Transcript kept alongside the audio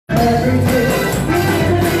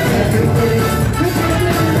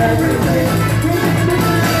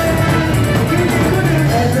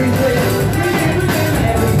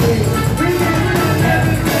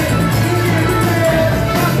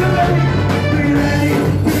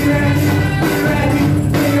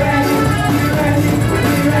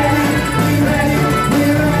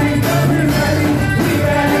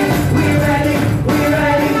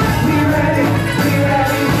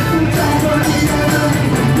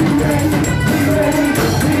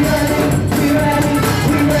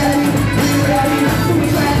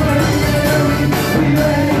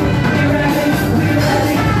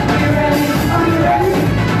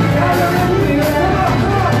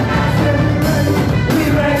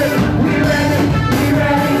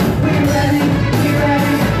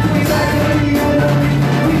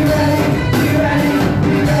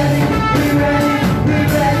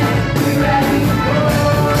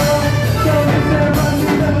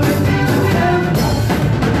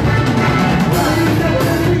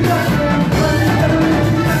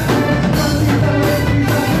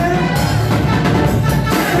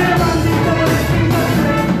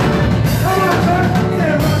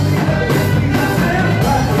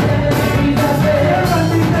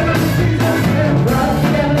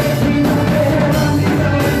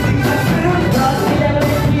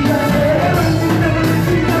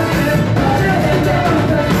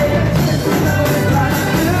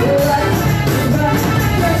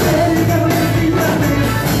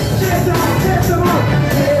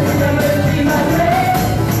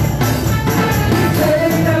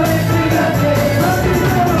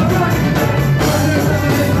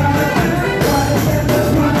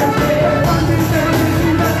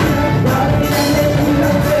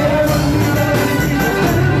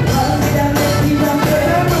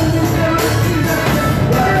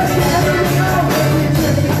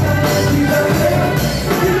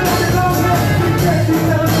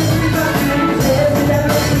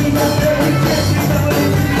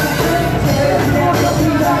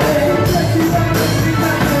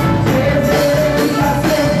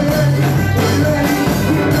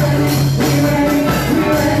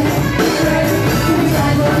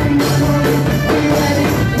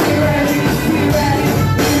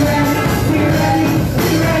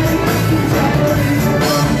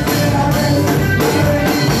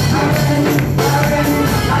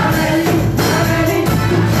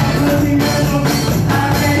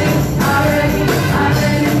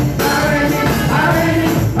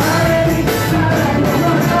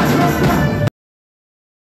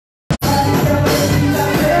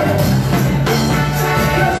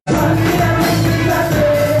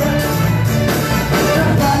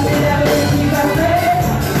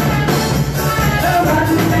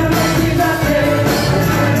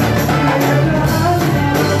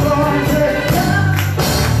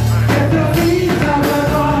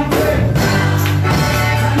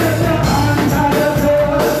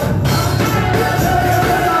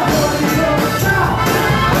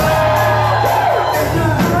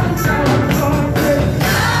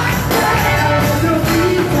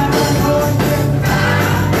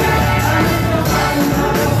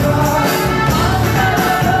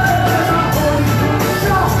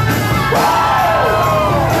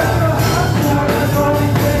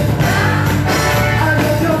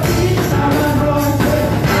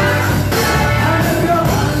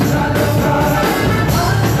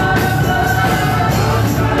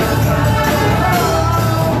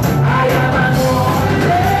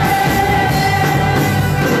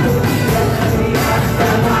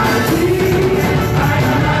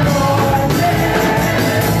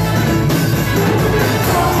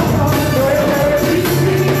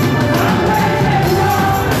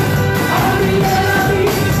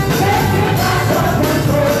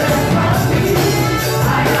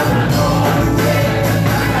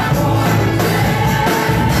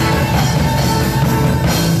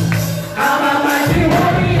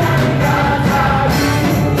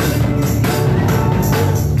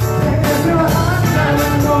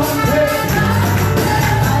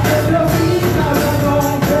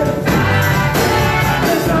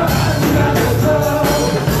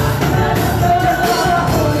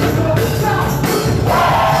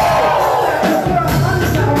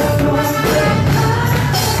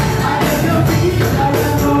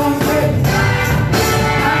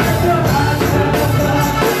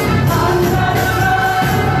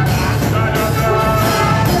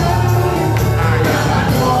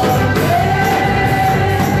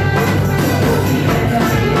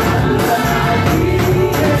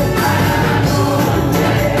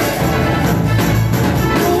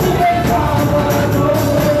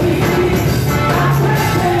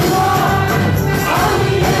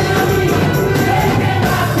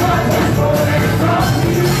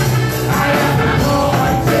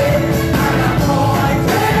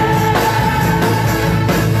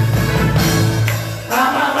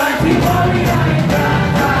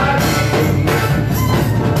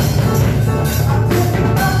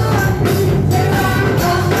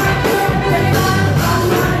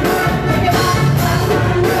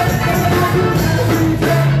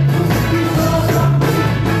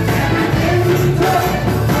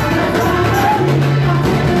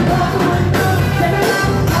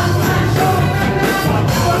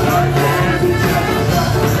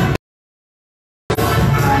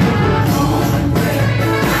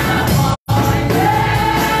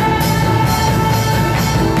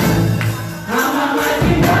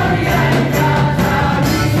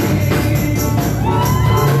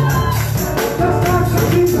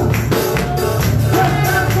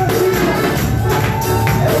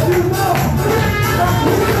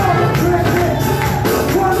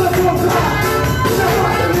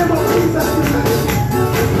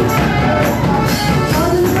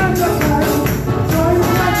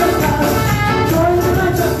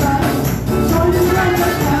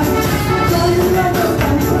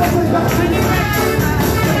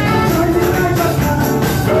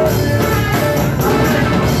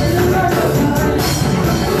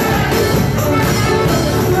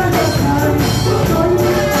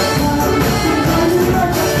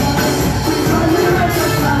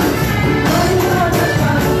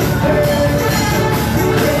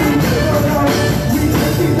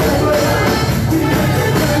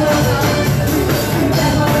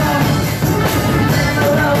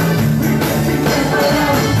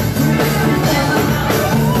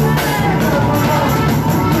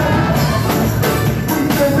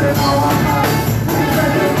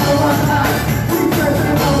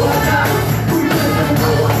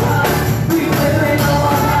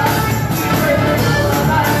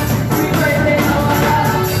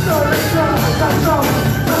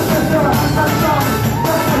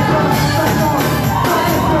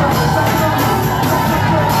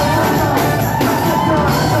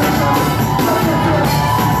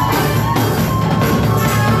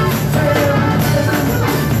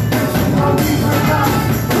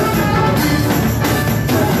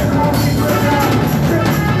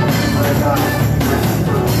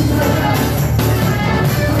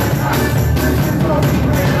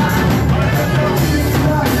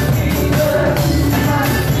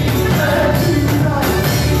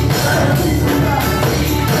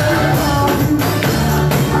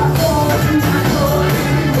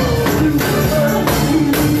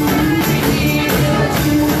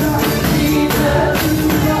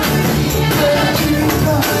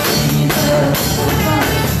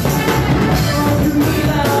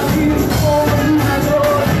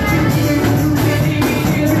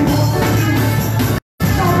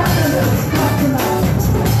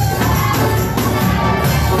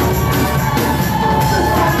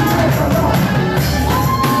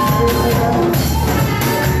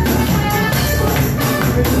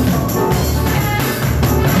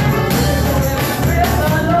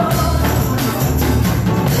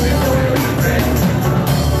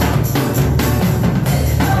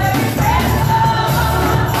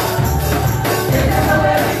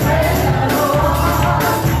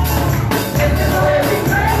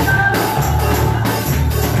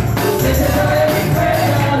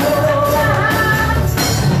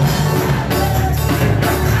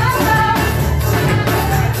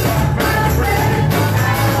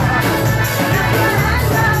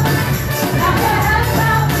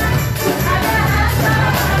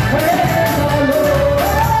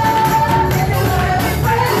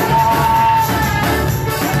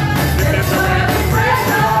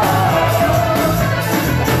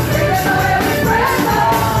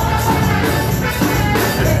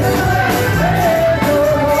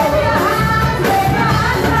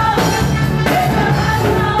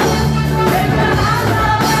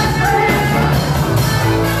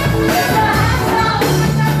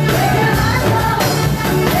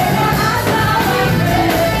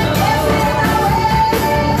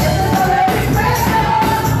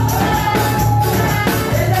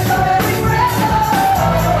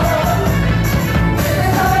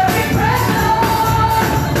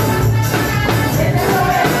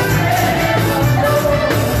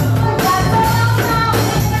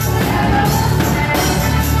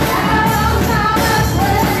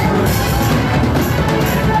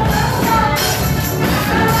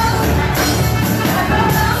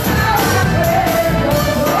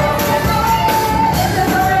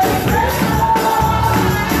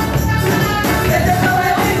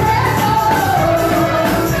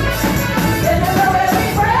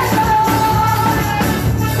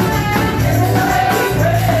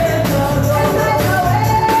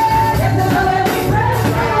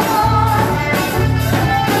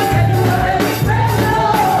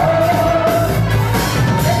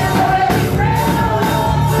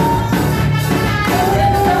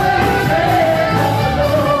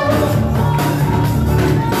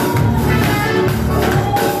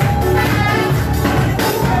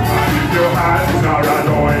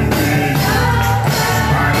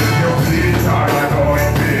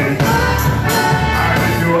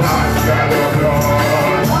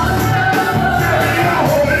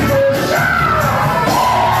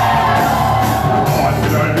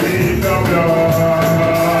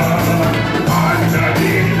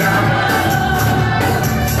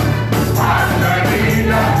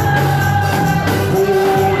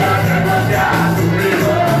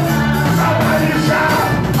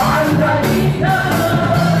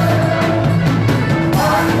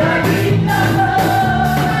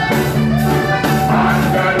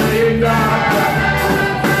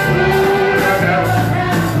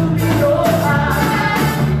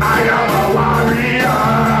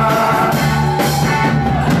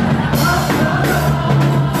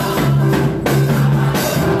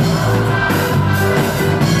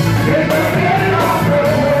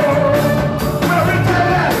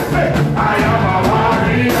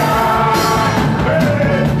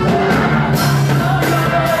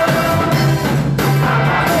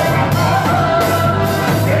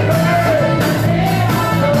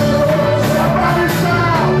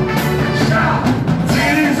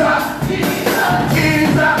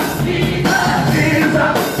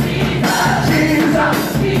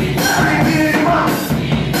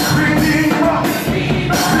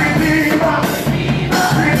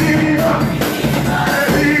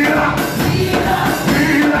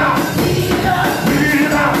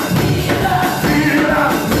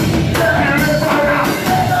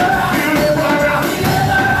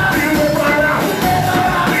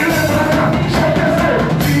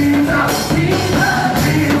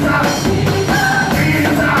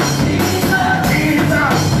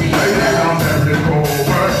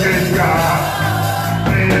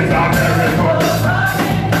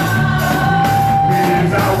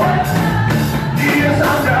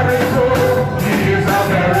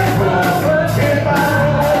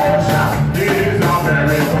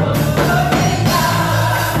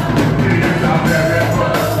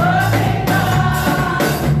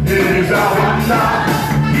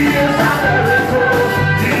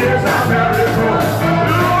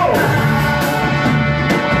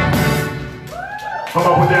Come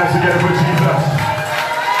on, put your hands together for Jesus.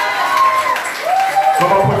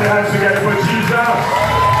 Come on, put your hands together for Jesus.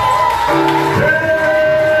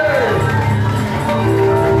 Hey!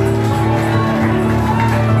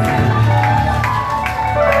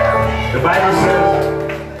 The Bible says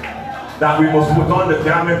that we must put on the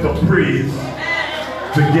garment of praise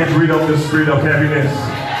to get rid of the spirit of heaviness.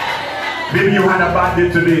 Maybe you had a bad day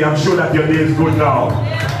today. I'm sure that your day is good now.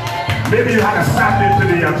 Maybe you had a sad day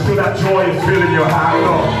today. I'm sure that joy is filling your heart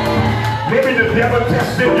now. Maybe the devil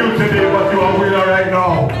tested you today, but you are a winner right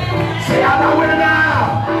now. Say, I'm a winner.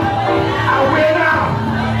 A winner.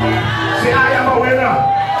 Say, I am a winner.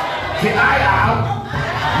 Say, I am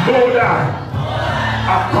more than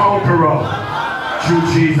a conqueror through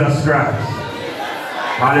Jesus Christ.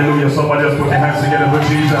 Hallelujah. Somebody else put your hands together for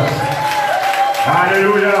Jesus.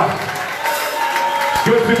 Hallelujah.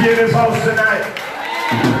 Good to be in this house tonight.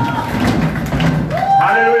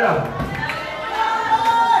 Hallelujah.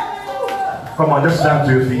 Come on, just stand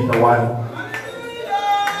to your feet a while.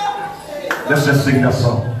 Let's just sing that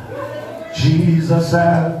song. Jesus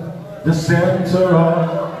at the center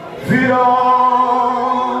of it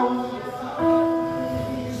all.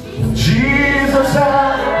 Jesus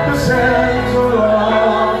at the center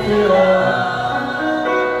of it all.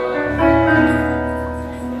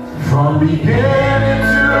 From beginning to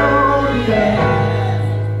the end,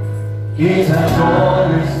 it has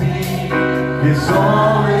always been, it's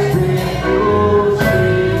always been you,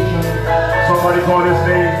 Jesus. Somebody call his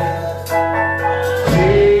name.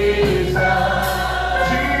 Jesus,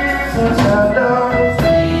 Jesus, I love you.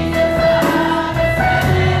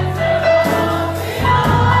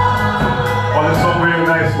 Oh, this song real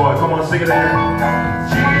nice, boy. Come on, sing it again.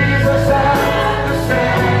 Jesus at the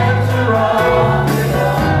center of it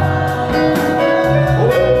all.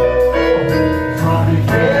 Oh, from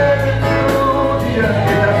beginning to the end,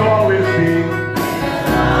 it has always been.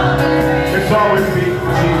 It's always been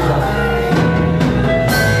Jesus.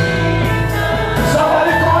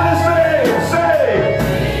 Somebody call his name.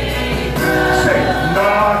 Say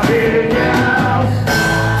nothing else.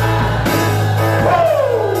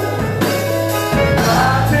 Woo!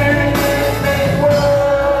 Nothing in this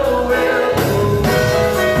world will do.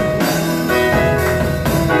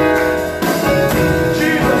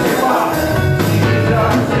 Jesus, you are.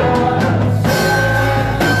 Jesus, you are.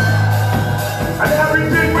 And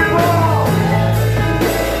everything revolves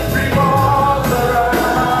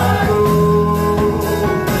around you.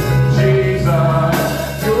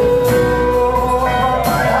 Jesus, you're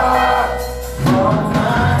my heart, from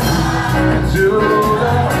my heart to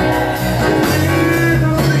the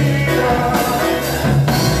Jesus, freedom.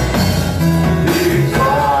 It's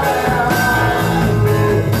all about you.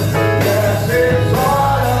 Yes, it's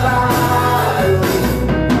all about you.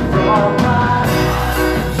 From my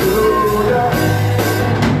heart to the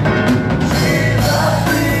Jesus,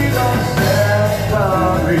 freedom set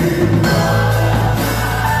free.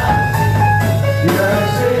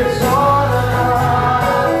 Yes, it's all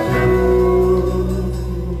about you.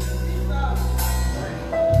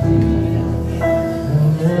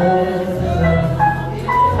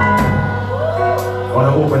 I want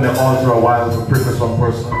to open the altar a while to pray for some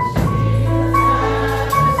persons.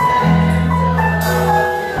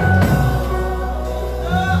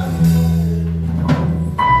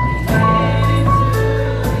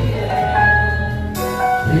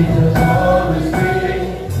 It has always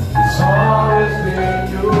been, it's always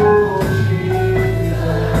been you,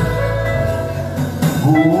 Jesus.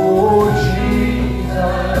 Oh,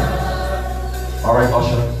 Jesus. All right,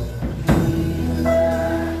 ushers.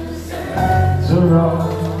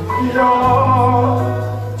 It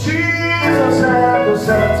all, Jesus at the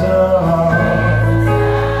center of.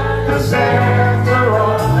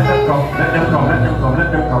 Let them come, let them come, let them come,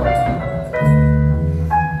 let them come.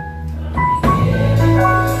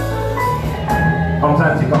 Come,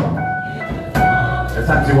 Santi, come. Let's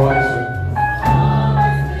Santi walk this way.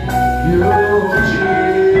 You,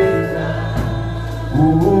 Jesus.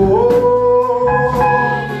 Ooh,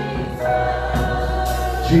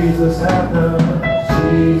 Jesus at the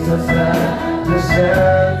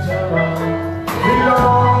center of it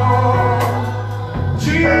all.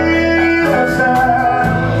 Jesus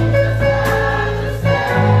at the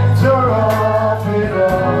center of it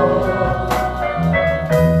all.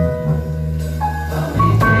 From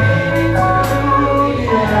beginning to the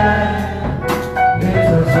end, it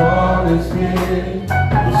has always been,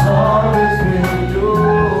 it's always been you,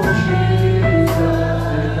 Jesus.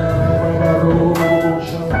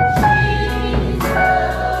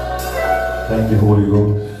 Thank you, Holy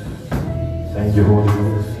Ghost. Thank you, Holy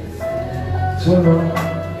Ghost.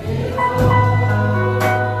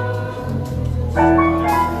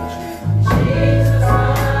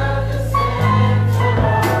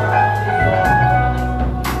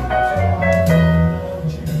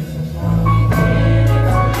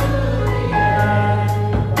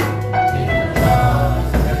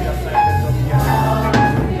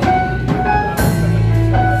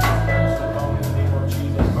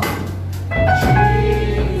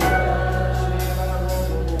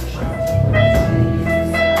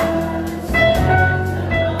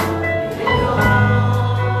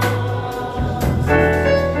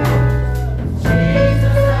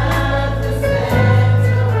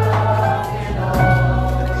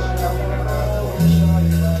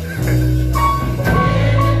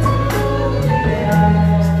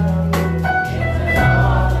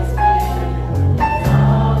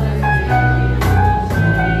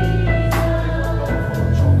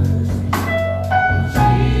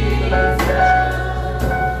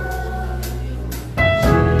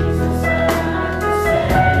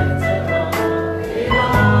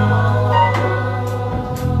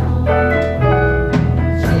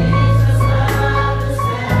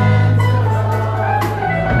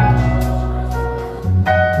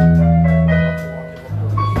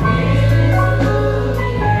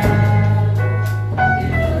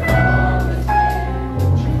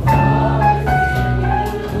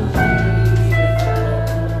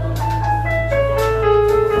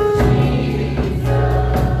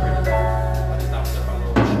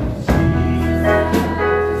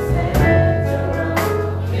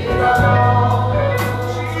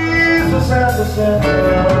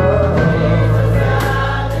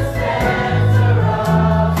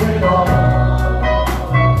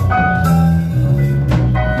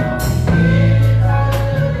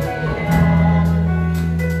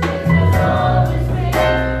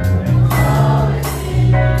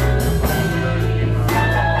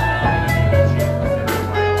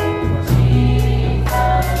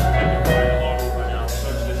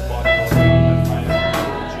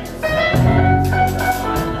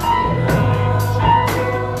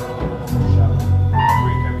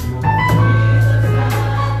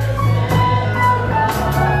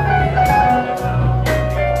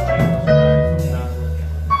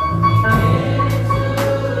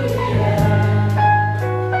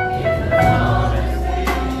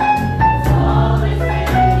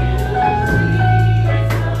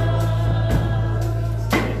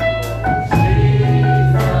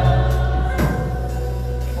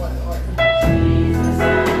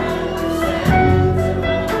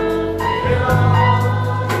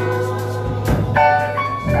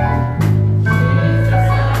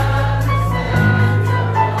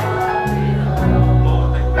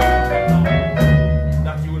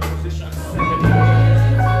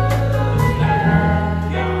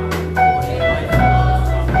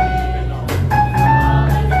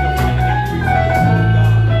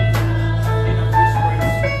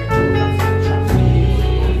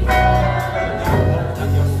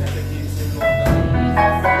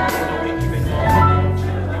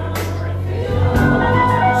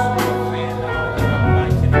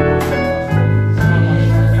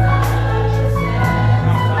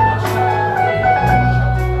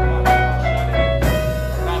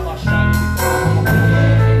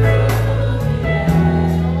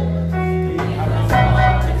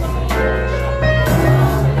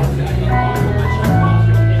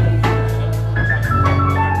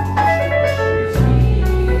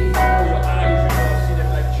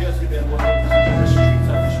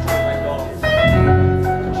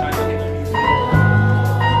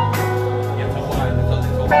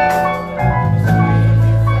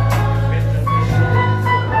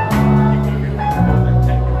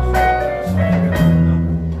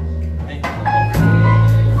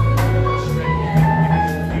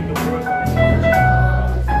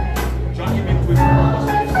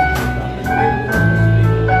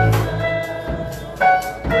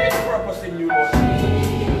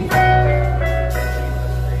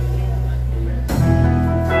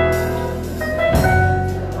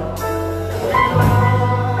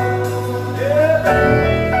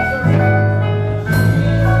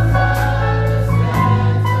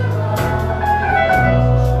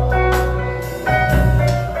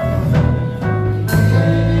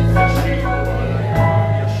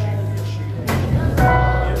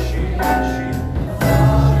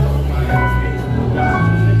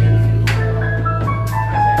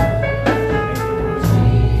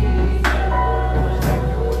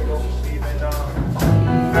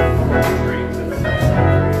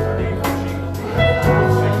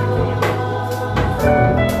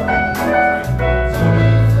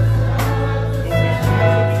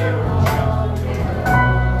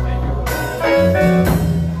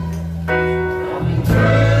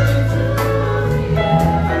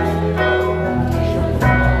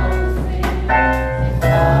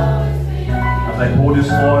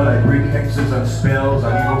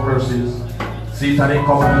 Satanic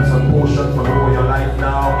covenants and potions from over your life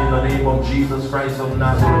now in the name of Jesus Christ of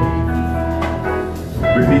Nazareth.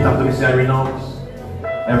 Repeat after me, say, I renounce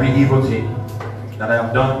every evil thing that I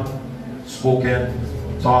have done, spoken,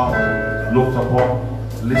 taught, looked upon,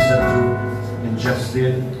 listened to,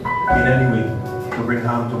 ingested in any way to bring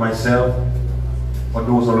harm to myself or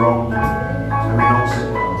those around me. I renounce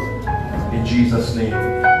it now in Jesus' name.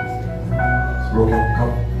 It's broken.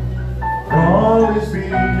 Come. Always be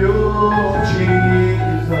you,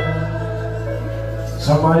 Jesus.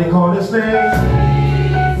 Somebody call his name.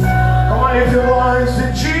 Come on, lift your voice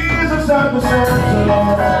in Jesus at the center.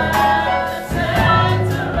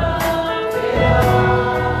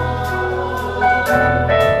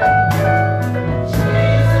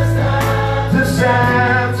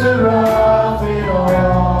 Center of it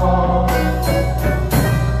all.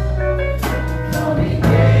 From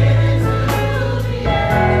beginning to the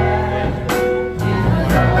end,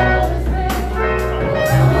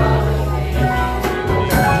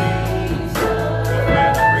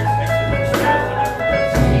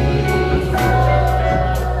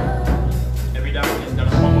 every darkness is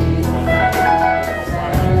gonna come up from that.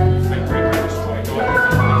 I pray to destroy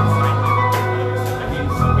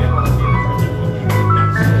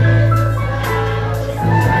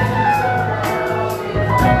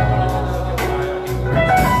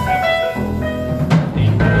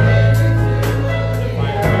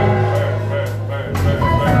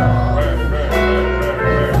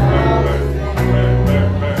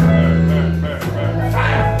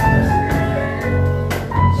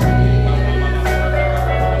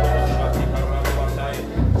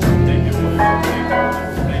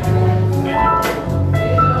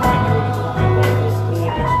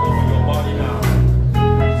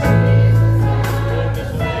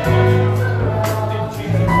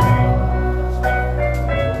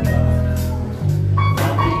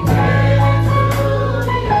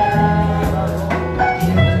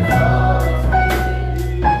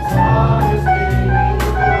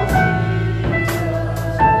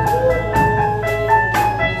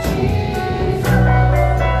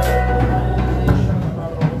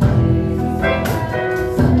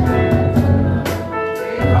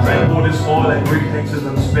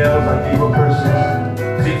spells and evil curses,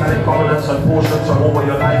 satanic covenants and potions are over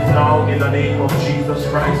your life now in the name of Jesus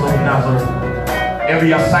Christ of Nazareth.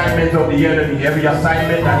 Every assignment of the enemy, every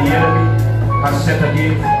assignment that the enemy has set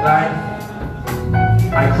against life,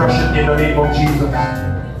 I crush it in the name of Jesus.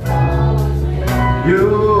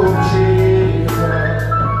 You, Jesus.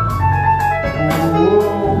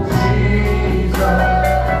 Oh, Jesus.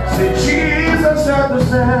 Say Jesus at the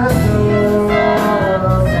center.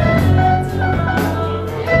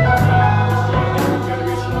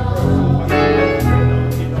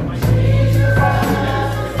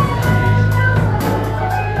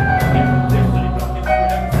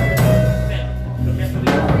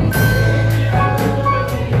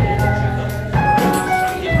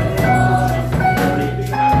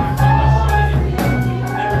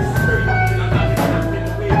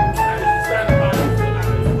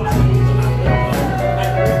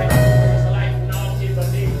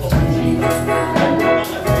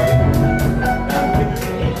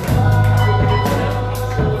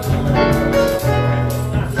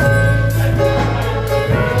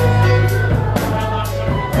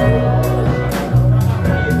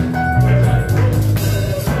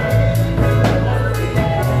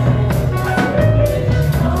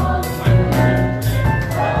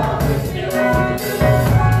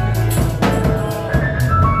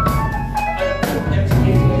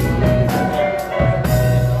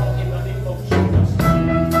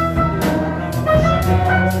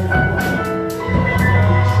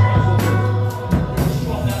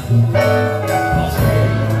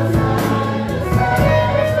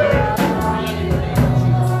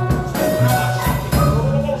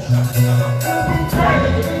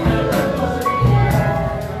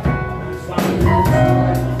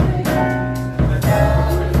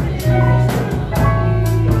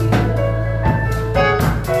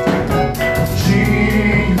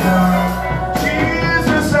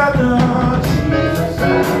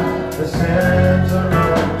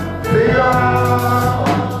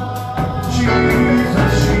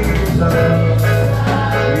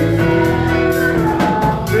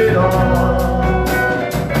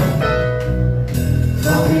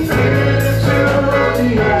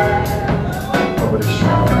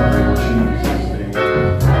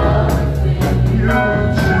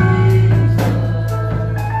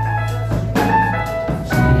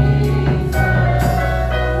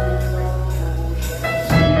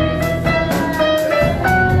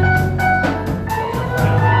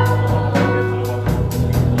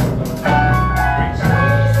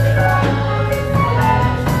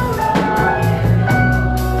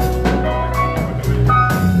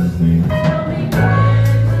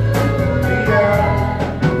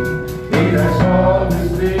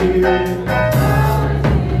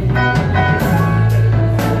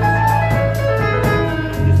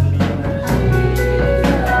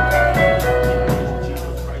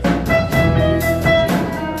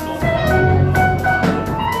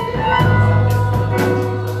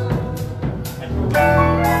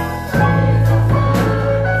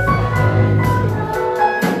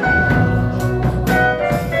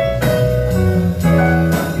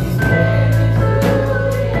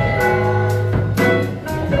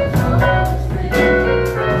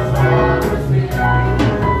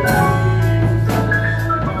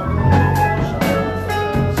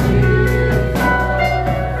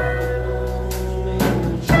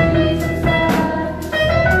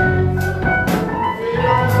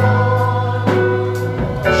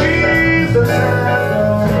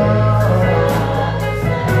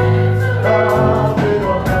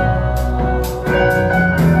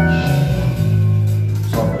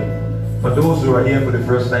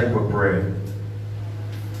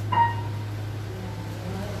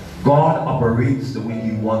 God operates the way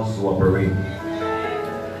He wants to operate.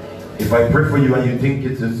 If I pray for you and you think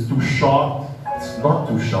it is too short, it's not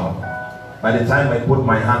too short. By the time I put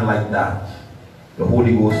my hand like that, the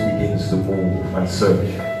Holy Ghost begins to move and search.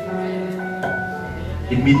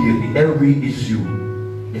 Immediately, every issue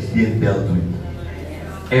is being dealt with.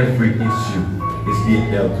 Every issue is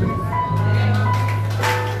being dealt with.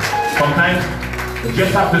 Sometimes you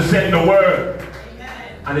just have to send the word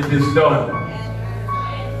and it is done.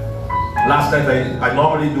 Last night I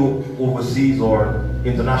normally do overseas or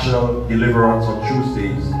international deliverance on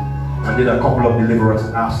Tuesdays. I did a couple of deliverance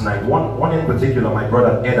last night. One in particular, my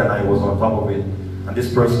brother Ed and I was on top of it. And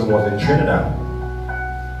this person was in Trinidad.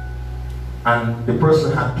 And the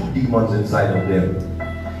person had 2 demons inside of them.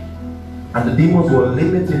 And the demons were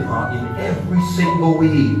limiting her in every single way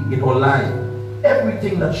in her life.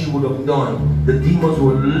 Everything that she would have done, the demons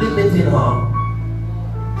were limiting her,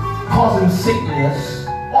 causing sickness,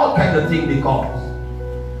 all kinds of things they cause.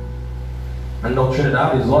 And now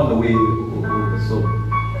Trinidad is all the way over, so.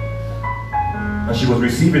 And she was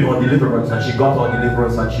receiving her deliverance, and she got her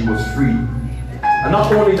deliverance, and she was free. And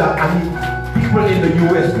not only that, I mean, people in the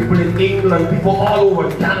US, people in England, people all over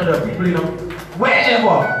Canada, people in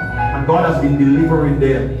wherever, and God has been delivering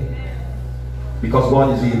them because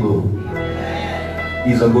God is able.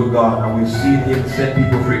 He's a good God, and we've seen Him set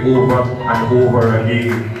people free over and over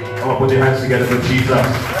again. I'm going to put your hands together for Jesus.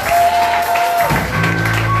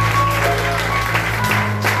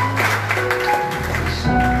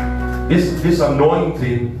 This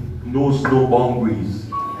anointing knows no boundaries.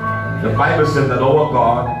 The Bible says that our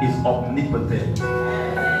God is omnipotent,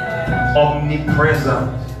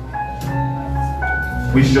 omnipresent.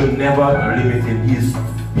 We should never limit Him.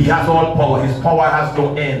 He has all power. His power has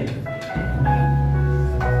no end.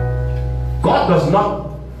 God does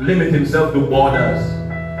not limit Himself to borders,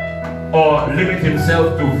 or limit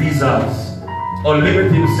Himself to visas, or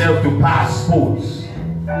limit Himself to passports.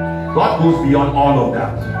 God goes beyond all of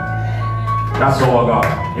that. That's our God.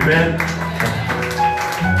 Amen.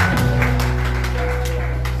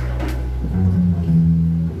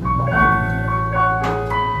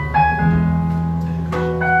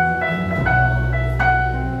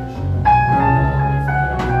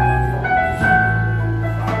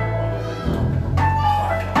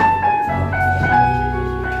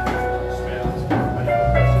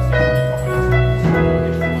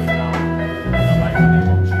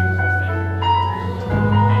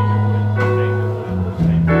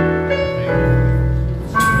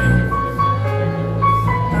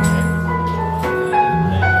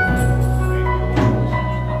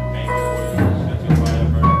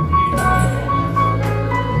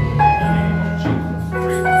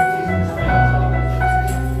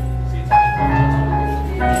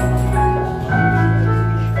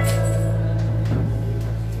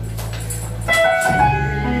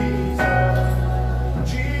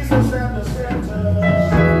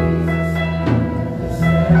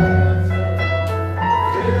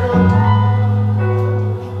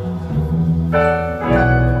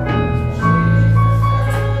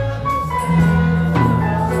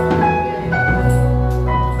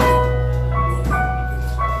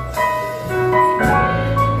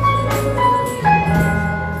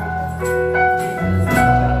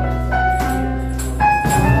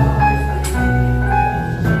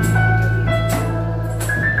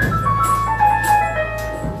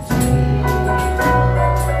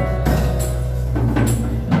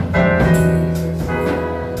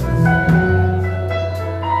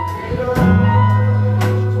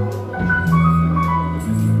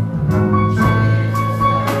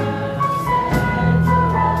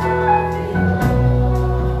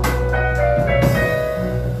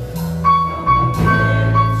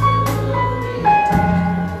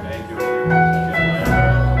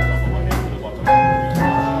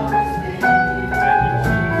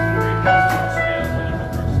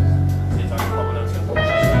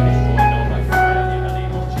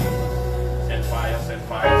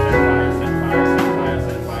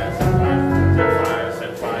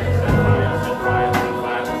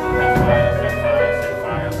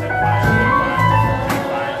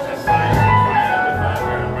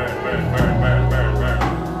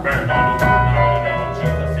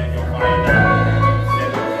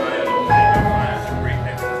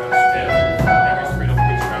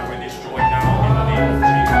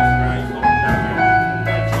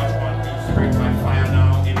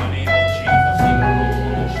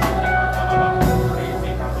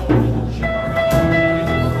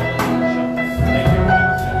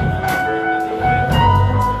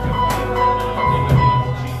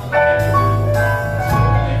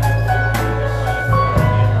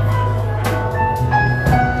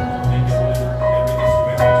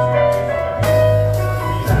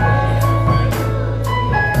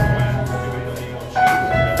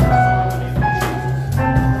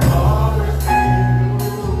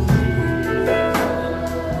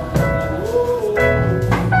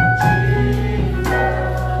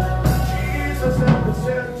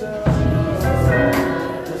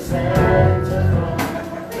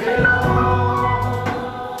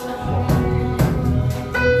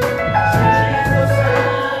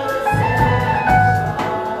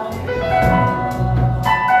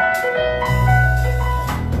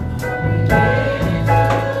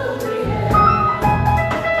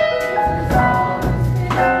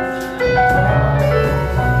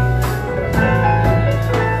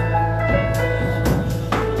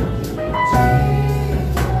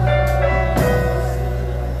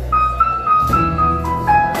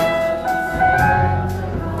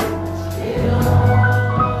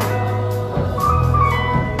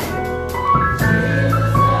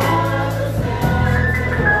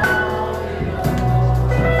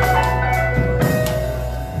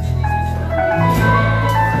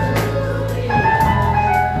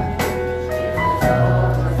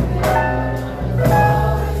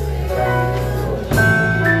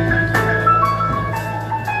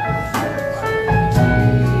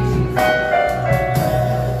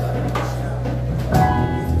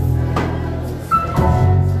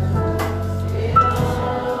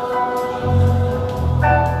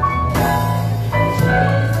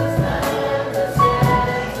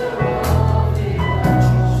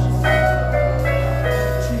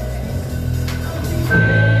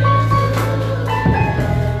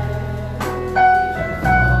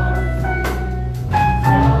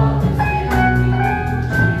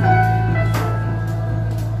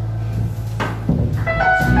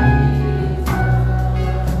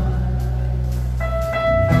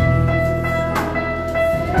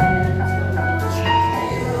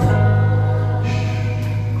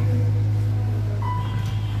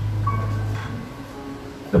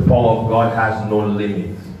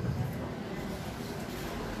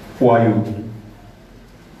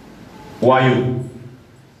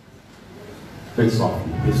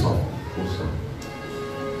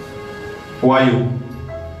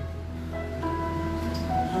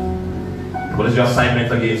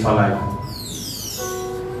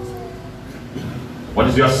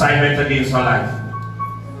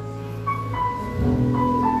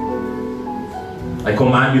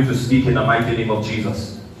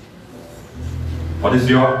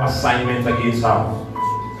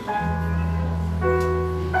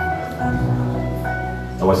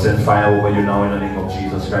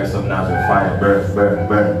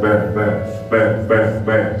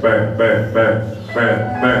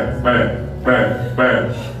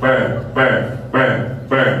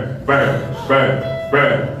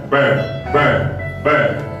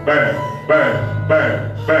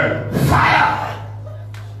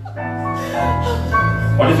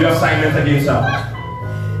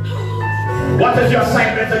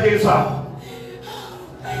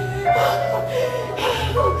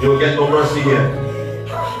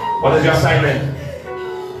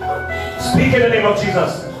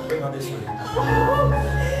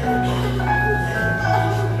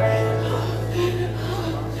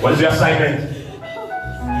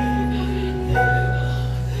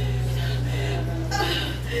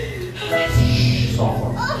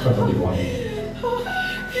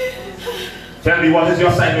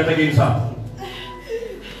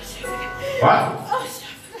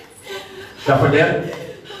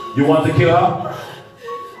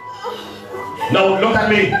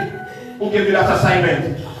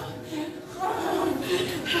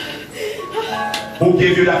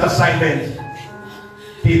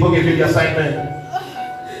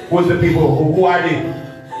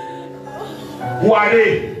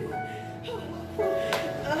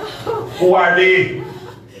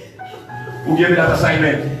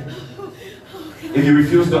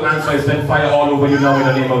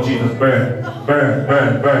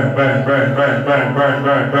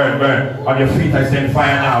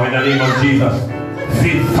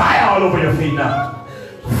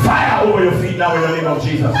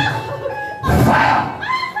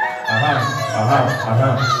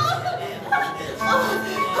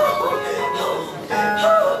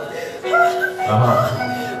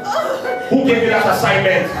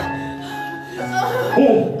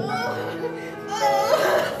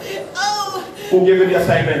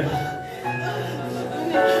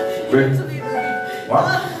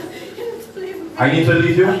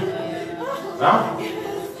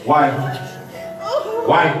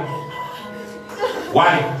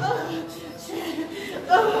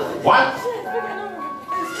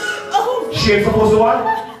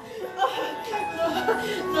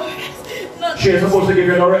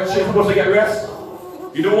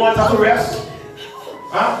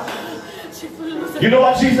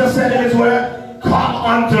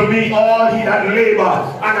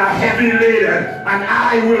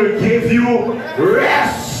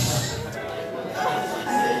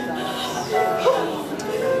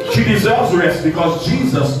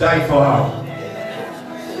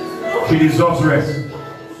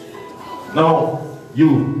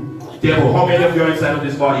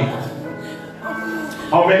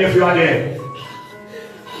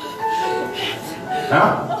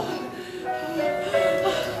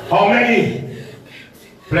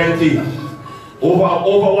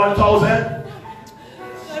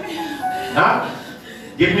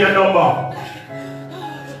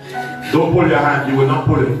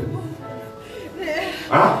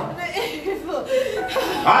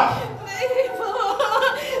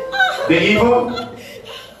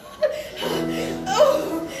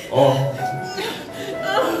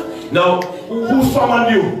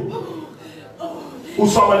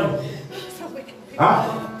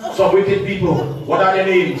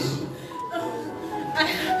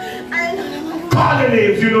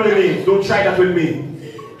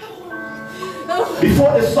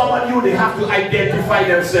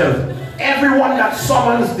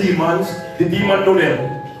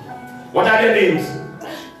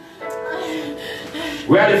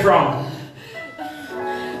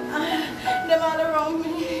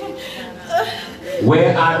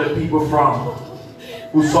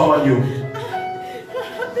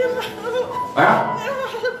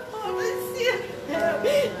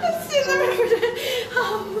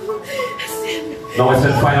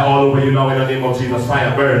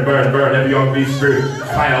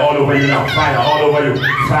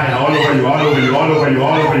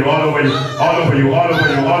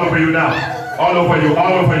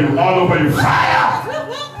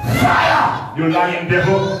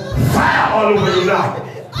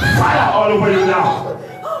 Fire all over you now.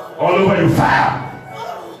 All over you. Fire.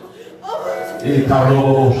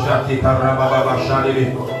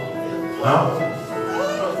 Huh?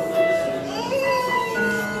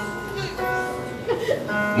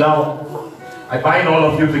 Now, I bind all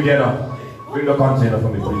of you together. Bring the container for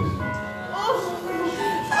me, please.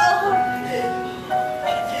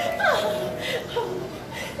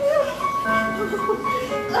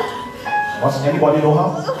 Anybody know her?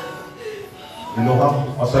 You know her?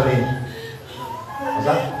 What's her name? What's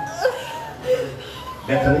that?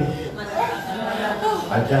 Bethany?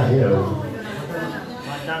 I can't hear her.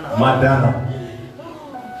 Madonna.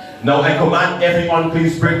 Now I command everyone,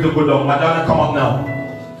 please break to go down. Madonna, come up now.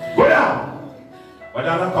 Go down!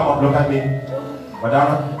 Madonna, come up. Look at me.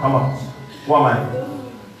 Madonna, come up. Who am I?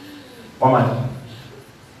 Who am I?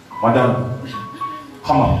 Madonna,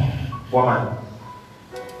 come up. Who am I?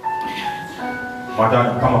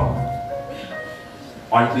 Madonna, come up.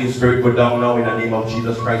 Unclean spirit, go down now in the name of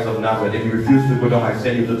Jesus Christ of Nazareth. If you refuse to go down, I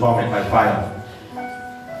send you to torment by fire.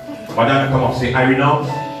 Madonna, come up. Say, I renounce.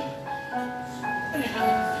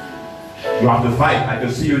 You have to fight. I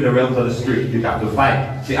can see you in the realms of the spirit. You have to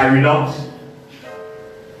fight. Say, I renounce.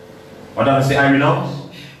 Madonna, say, I renounce.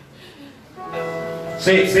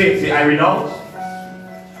 Say, I renounce.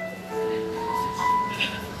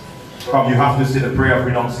 Come, you have to say the prayer of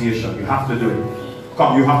renunciation. You have to do it.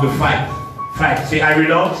 Come, you have to fight. Fight. Say, I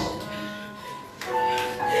renounce.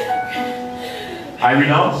 I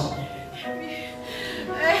renounce.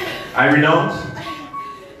 I renounce.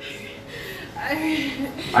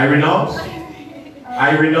 I renounce.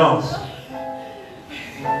 I renounce.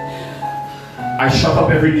 I shut up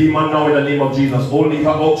every demon now in the name of Jesus. Only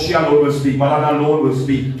her, she alone will speak. Madonna alone will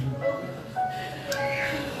speak.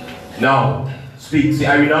 Now, speak. Say,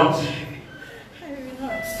 I renounce.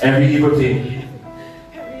 Every evil thing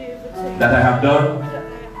that I have done,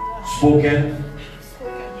 spoken,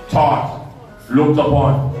 taught, looked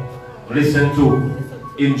upon, listened to,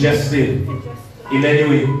 ingested in any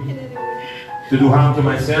way to do harm to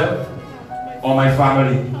myself or my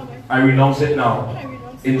family, I renounce it now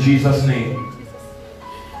in Jesus' name.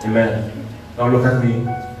 Amen. Now look at me.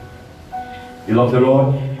 You love the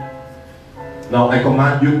Lord? Now I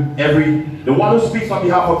command you, the one who speaks on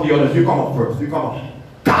behalf of the others, you come up first. You come up.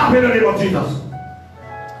 Come up in the name of Jesus.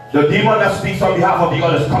 The demon that speaks on behalf of the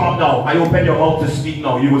others, come up now. I open your mouth to speak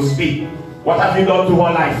now. You will speak. What have you done to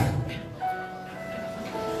her life?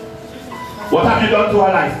 What have you done to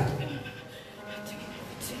her life?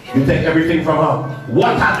 You take everything from her.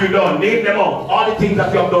 What have you done? Name them all. All the things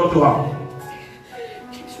that you have done to her.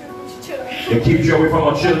 You keep you away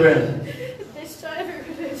from her children.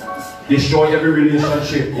 Destroy every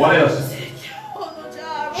relationship. What else?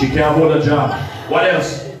 She can't hold a job. What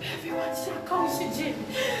else?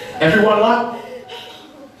 Everyone what?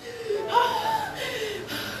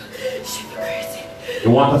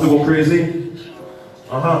 You want her to go crazy?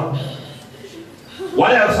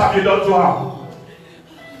 What else have you done to her?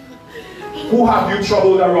 Who have you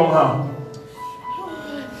troubled around her?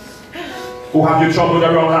 Who have you troubled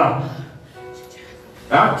around her?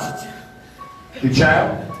 Huh? The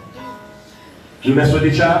child? You mess with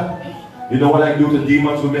the child? You know what I do to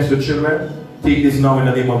demons who mess with children? Take this now in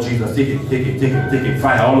the name of Jesus. Take it, take it, take it, take it.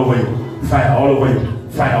 Fire all over you. Fire all over you.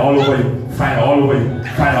 Fire all over you. Fire all over you.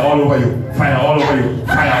 Fire all over you. Fire all over you.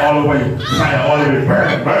 Fire all over you. Fire all over you.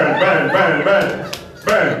 Burn, burn, burn, burn, burn.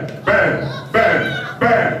 Burn, burn, burn,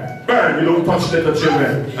 burn, burn. You don't touch little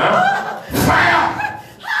children. Huh? Fire!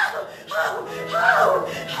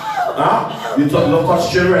 Huh? You don't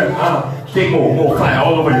touch children. Huh? Take more fire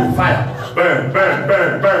all over you. Fire. Burn, burn,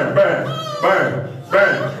 burn, burn, burn, burn,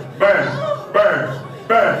 burn, burn, burn,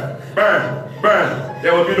 burn, burn, burn.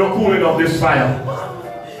 There will be no cooling of this fire.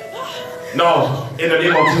 Now, in the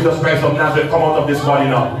name of Jesus Christ of Nazareth, come out of this body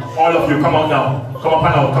now. All of you, come out now. Come up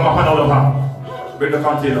and out. Come up and out of her. Bring the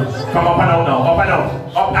container. Come up and out now. Up and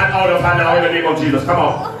out. Up and out of her now in the name of Jesus. Come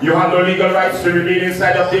on. You have no legal rights to remain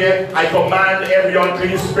inside of there. I command every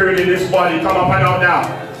unclean spirit in this body. Come up and out now.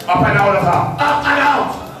 Up and out of her. Up and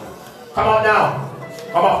out. Come on now.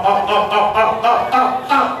 Come up, up, up, up, up, up,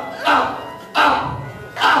 up, up, up, up,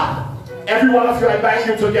 up. Every one of you, I bind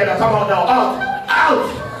you together. Come on now. Up, out.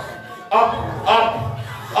 Up, up,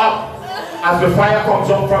 up. As the fire comes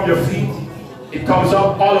up from your feet, it comes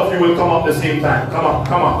up, all of you will come up at the same time. Come up,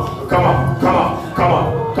 come up, come up, come up, come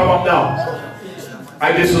up, come up now.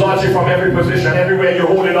 I dislodge you from every position, everywhere you're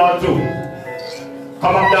holding on to.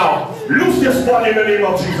 Come up now. Loose this body in the name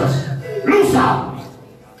of Jesus. Loose her.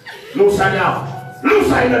 Loose her now. Loose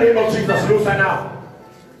her in the name of Jesus. Loose her now.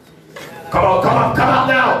 Come on, come up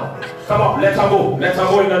now. Come up. Let her go. Let her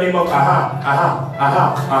go in the name of coming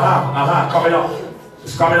up.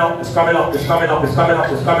 It's coming up. It's coming up. It's coming up. It's coming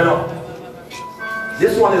up. It's coming up.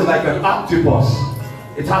 This one is like an octopus.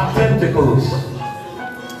 It has tentacles.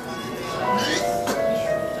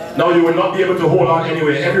 Now you will not be able to hold on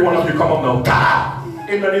anyway. Every one of you come up now.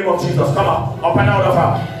 In the name of Jesus, come up. Up and out of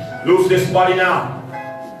her. Loose this body now.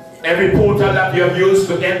 Every portal that you have used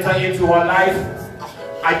to enter into her life,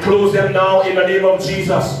 I close them now in the name of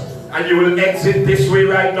Jesus. And you will exit this way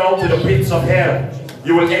right now to the pits of hell.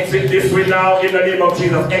 You will exit this way now in the name of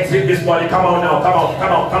Jesus. Exit this body. Come on now. Come on.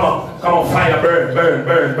 Come on. Come on. Come on. Fire. Burn. Burn.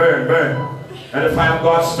 Burn. Burn. Burn. And the fire of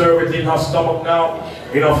God stir within her stomach now.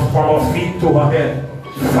 From her feet to her head.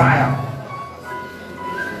 Fire.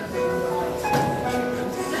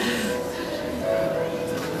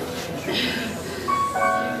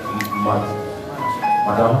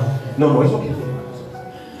 Madam? No, it's okay.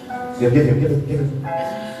 Yeah, give him.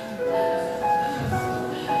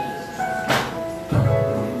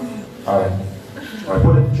 Alright,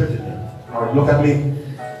 put it, church in there. Alright, look at me.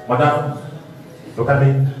 Madam, look at me.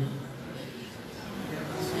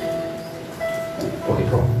 Okay,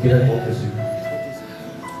 come on. Get that focus.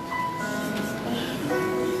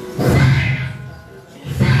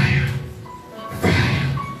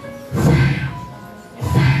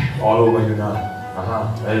 All over you now.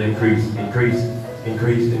 Let it increase.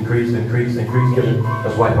 Give it.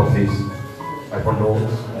 Just wipe her face. Wipe her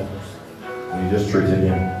nose. And you just treat it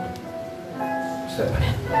in. Step back.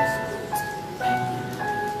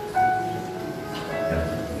 Yeah.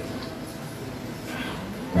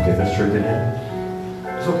 Okay, just treat it in.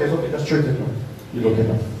 It's okay. Just treat it in. You look at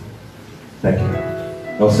it. Thank you.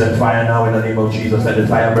 Now send fire now in the name of Jesus. Let the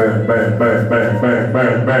fire burn.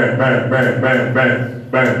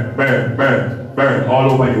 Burn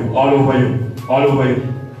all over you.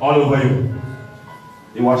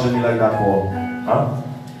 You watching me like that for? Huh?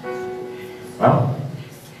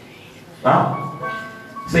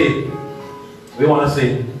 Say it. We want to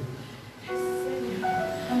say it.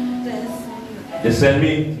 They sent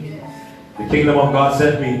me. The kingdom of God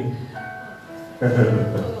sent me.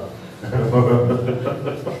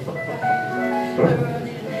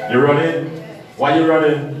 You running? Why you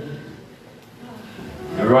running?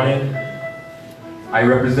 You're running. I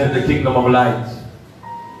represent the kingdom of light.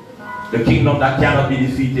 The kingdom that cannot be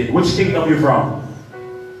defeated. Which kingdom you from?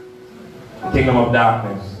 The kingdom of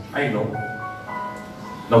darkness. I know.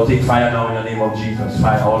 Now take fire now in the name of Jesus.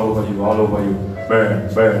 Fire all over you. Burn.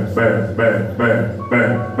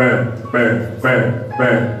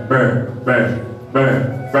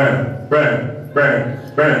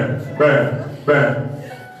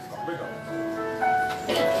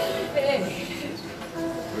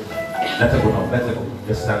 Let her go now.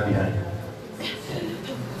 Just stand behind.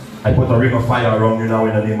 I put a ring of fire around you now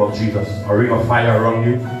in the name of Jesus. A ring of fire around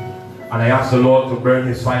you. And I ask the Lord to burn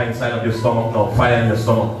his fire inside of your stomach now. Fire in your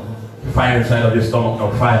stomach. Fire inside of your stomach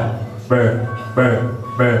now. Fire. Burn.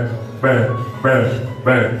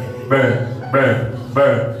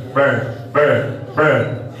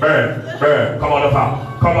 Come out of her.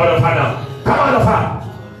 Come out of her now. Come out of her.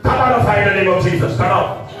 Come out of her in the name of Jesus. Come out.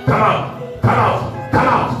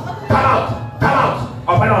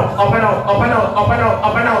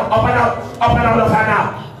 Up and out of her now.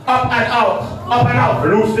 Up and out.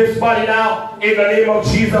 Loose this body now in the name of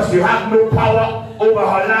Jesus. You have no power over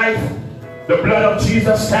her life. The blood of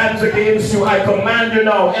Jesus stands against you. I command you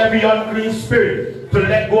now, every unclean spirit, to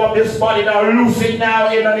let go of this body now. Loose it now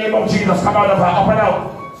in the name of Jesus. Come out of her. Up and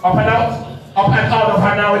out of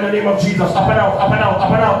her now in the name of Jesus. Up and out.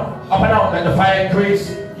 Let the fire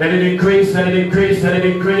increase. Let it increase now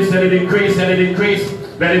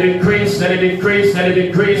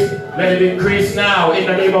in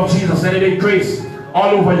the name of Jesus. Let it increase all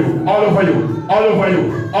over you.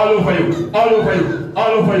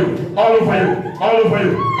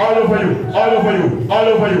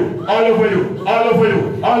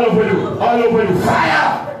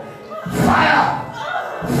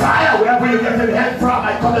 Fire, wherever you get the help from, I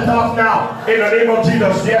cut it off now. In the name of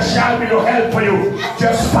Jesus, there shall be no help for you.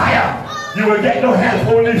 Just fire. You will get no help,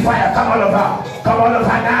 only fire. Come out of her. Come out of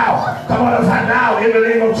her now. In the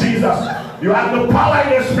name of Jesus. You have no power in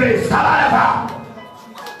this place. Come out of her.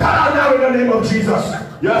 Come out now in the name of Jesus.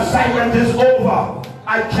 Your assignment is over.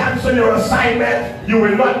 I cancel your assignment. You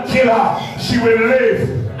will not kill her. She will live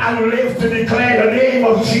and live to declare the name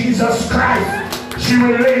of Jesus Christ. She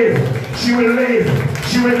will live.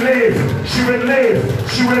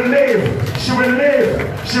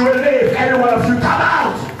 Every one of you, come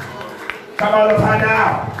out. Come out of her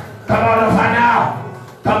now.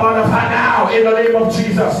 In the name of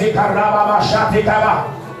Jesus.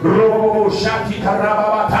 Robobo shati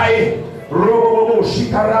karababatai. Robobo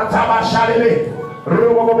shikarataba shalele.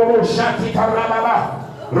 Robobo shati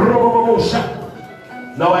karababa. Robobo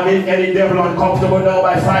shati. Now I make any devil uncomfortable now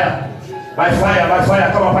by fire. By fire, by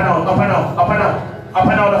fire. Come up and out, up and out, up and out. Up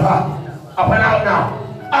and out of her. Up and out now.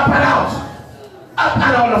 Up and out. Up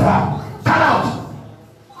and out of her. Come out.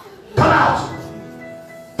 Come out.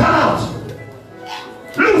 Come out.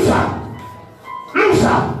 Loose her. Loose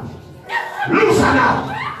her. Loose her now.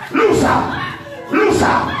 Loose her. Loose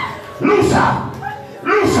her. Loose her.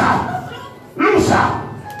 Loose her. Loose her.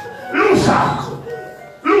 Loose her.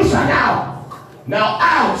 Loose her now. Now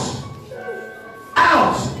out.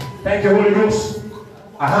 Out. Thank you, Holy Ghost.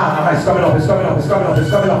 It's coming up, it's coming up, it's coming up, it's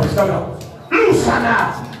coming up, it's coming up. Loose her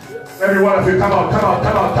now. Every one of you, come out, come out,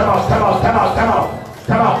 come out, come out, come out, come out, come out,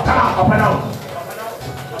 come out, come out, up and out.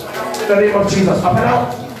 In the name of Jesus, up and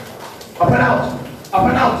out, up and out, up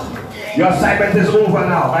and out. Your assignment is over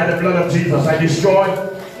now by the blood of Jesus. I destroy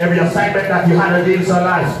every assignment that you had against her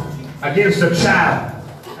life, against the child.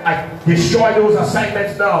 I destroy those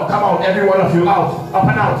assignments now. Come out, every one of you, out, up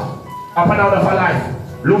and out, up and out of her life.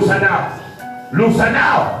 Loose her now. Loose her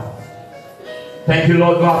now. Thank you,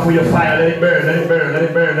 Lord God, for your fire. Let it burn, let it burn, let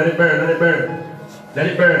it burn, let it burn, let it burn. Let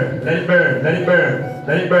it burn, let it burn, let it burn,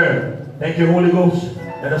 let it burn. Thank you, Holy Ghost.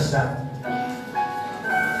 Let us stand.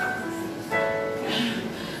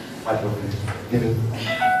 Give it.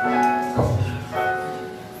 Come.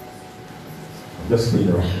 Just clean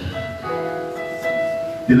around.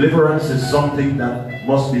 Deliverance is something that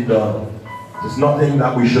must be done. It's nothing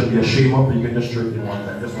that we should be ashamed of. You can just drink in one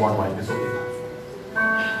time. Just one wine. It's okay.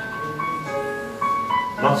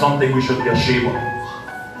 Not something we should be ashamed of.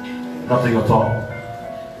 Nothing at all.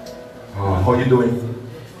 How you doing?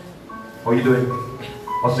 How you doing?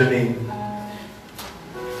 What's your name?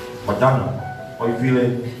 Madonna. How you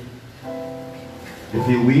feeling? You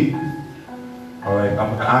feel weak? Alright, I'm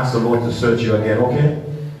going to ask the Lord to search you again, okay?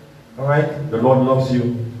 Alright? The Lord loves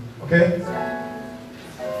you. Okay?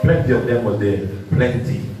 Plenty of them were there.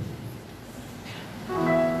 Plenty.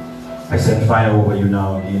 I send fire over you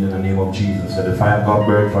now in the name of Jesus. Let the fire of God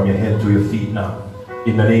burn from your head to your feet now.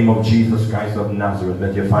 In the name of Jesus Christ of Nazareth,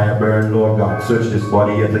 let your fire burn, Lord God. Search this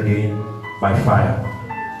body yet again by fire.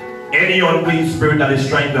 Any unclean spirit that is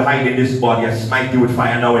trying to hide in this body, I smite you with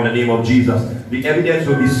fire now in the name of Jesus. The evidence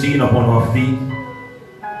will be seen upon her feet.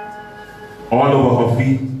 All over her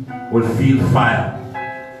feet will feel fire.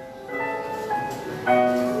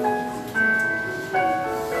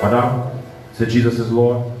 Madam, say Jesus is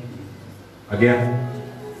Lord. Again,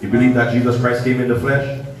 you believe that Jesus Christ came in the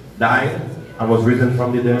flesh, died, and was risen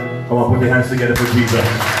from the dead? Come on, put your hands together for Jesus.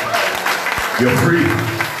 You're free.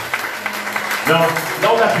 Now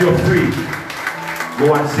that you're free,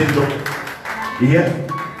 go and sin no more. You hear?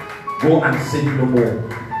 Go and sin no more.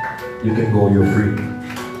 You can go, you're free.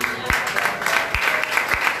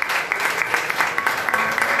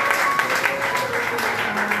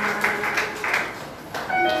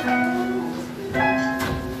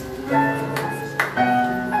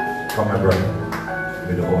 Come, my brother.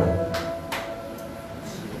 Give me the oil.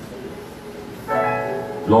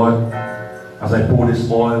 Lord, as I pour this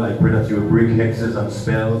oil, I pray that you will break hexes and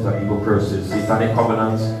spells and evil curses, satanic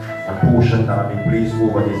covenants and potions that have been placed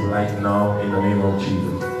over his life now in the name of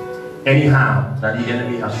Jesus. Any harm that the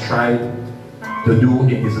enemy has tried to do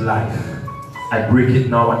in his life, I break it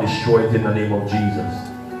now and destroy it in the name of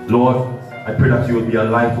Jesus. Lord, I pray that you will be a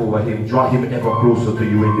light over him, draw him ever closer to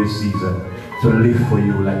you in this season, to live for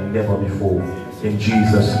you like never before. In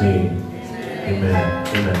Jesus' name, amen.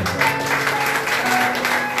 Amen.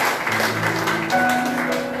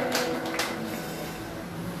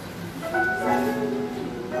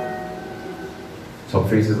 Some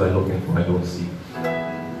faces I'm looking for, I don't see.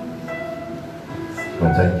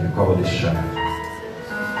 But thank you. Cover this shine.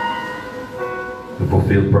 To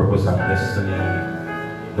fulfill purpose and destiny,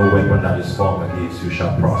 no weapon that is formed against you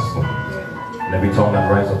shall prosper. And every tongue that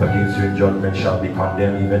rises up against you in judgment shall be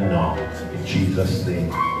condemned even now. In Jesus'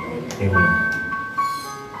 name. Amen.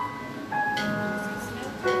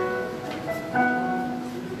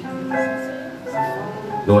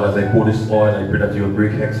 Lord, as I pour this oil, I pray that you will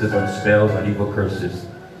break hexes and spells and evil curses,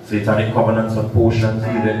 satanic covenants and potions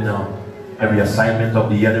even now. Every assignment of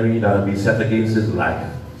the enemy that will be set against his life,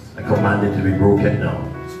 I command it to be broken now.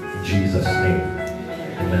 In Jesus' name.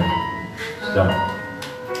 Amen. It's done.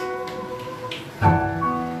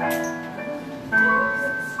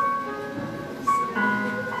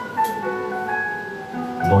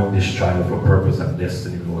 Anoint this child for purpose and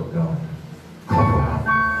destiny, Lord God. Cover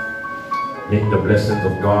her. Make the blessings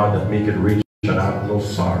of God that make it rich and have no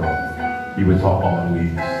sorrow be with her always.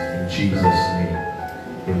 In Jesus' name.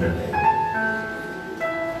 Amen.